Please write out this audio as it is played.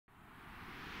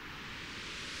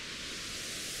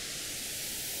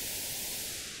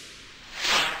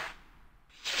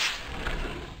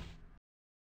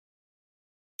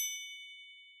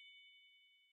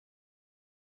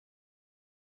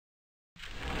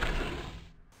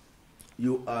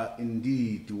You are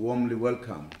indeed warmly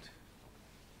welcomed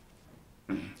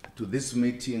to this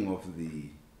meeting of the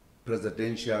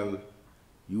Presidential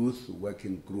Youth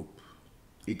Working Group.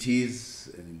 It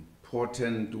is an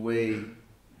important way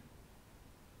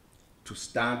to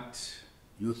start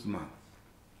Youth Month,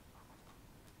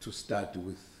 to start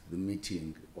with the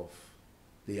meeting of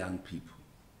the young people.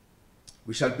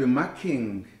 We shall be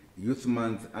marking Youth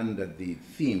Month under the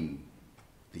theme,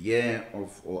 the Year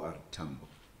of O.R. Tambo,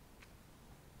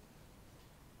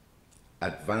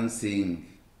 advancing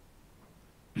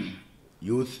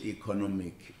youth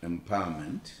economic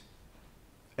empowerment.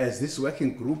 As this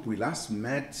working group, we last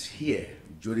met here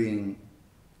during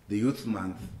the Youth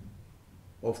Month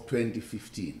of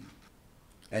 2015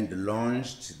 and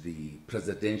launched the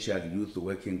Presidential Youth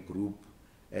Working Group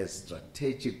as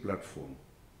strategic platform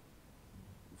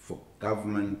for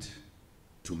government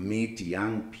to meet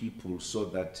young people so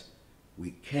that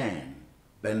we can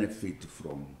benefit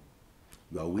from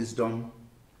your wisdom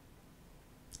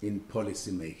in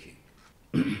policy making.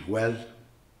 Well,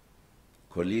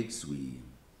 colleagues, we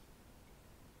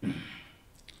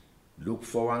look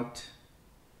forward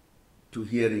to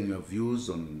hearing your views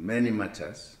on many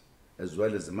matters, as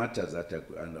well as the matters that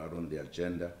are on the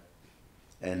agenda,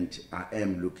 and I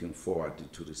am looking forward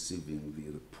to receiving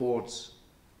the reports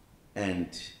and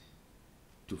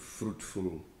to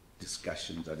fruitful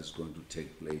discussion that is going to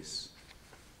take place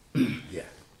here.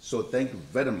 So thank you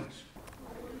very much.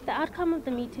 The outcome of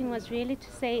the meeting was really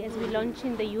to say, as we launch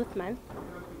in the Youth Month,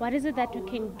 what is it that we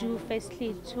can do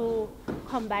firstly to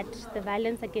combat the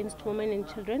violence against women and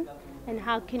children, and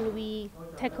how can we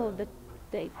tackle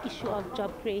the issue of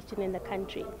job creation in the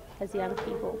country as young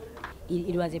people.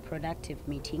 It was a productive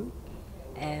meeting.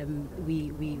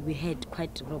 We had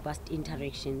quite robust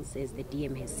interactions, as the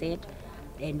DM has said,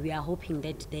 and we are hoping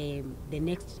that the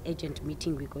next urgent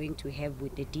meeting we're going to have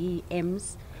with the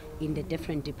DMs in the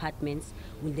different departments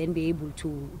will then be able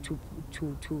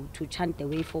to chant the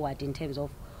way forward in terms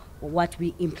of what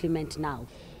we implement now.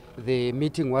 The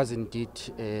meeting was indeed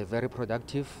very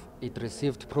productive. It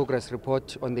received progress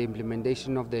report on the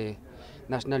implementation of the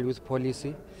National Youth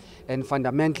Policy, and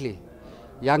fundamentally,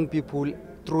 young people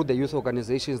through the youth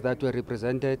organizations that were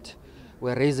represented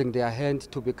were raising their hand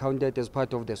to be counted as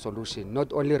part of the solution,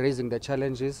 not only raising the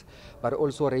challenges, but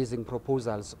also raising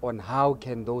proposals on how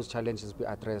can those challenges be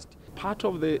addressed. Part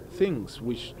of the things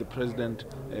which the President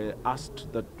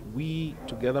asked that we,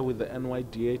 together with the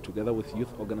NYDA, together with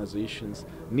youth organizations,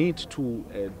 need to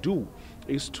do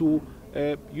is to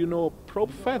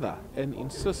probe further and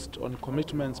insist on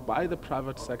commitments by the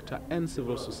private sector and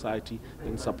civil society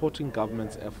in supporting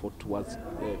government's effort towards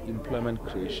employment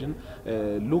creation,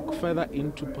 look further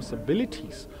into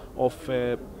possibilities of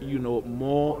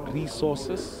more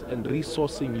resources and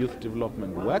resourcing youth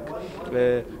development work,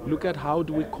 look at how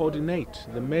do we coordinate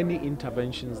the many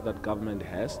interventions that government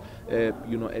has,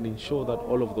 and ensure that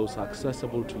all of those are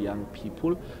accessible to young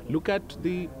people, look at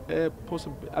the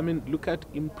look at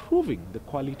improving the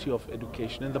quality of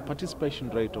education and the participation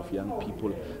rate of young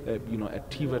people,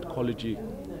 at TVET colleges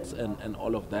and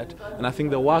all of that. And I think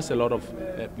there was a lot of,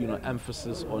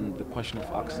 emphasis on the question of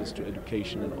access to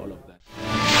education and all of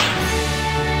that.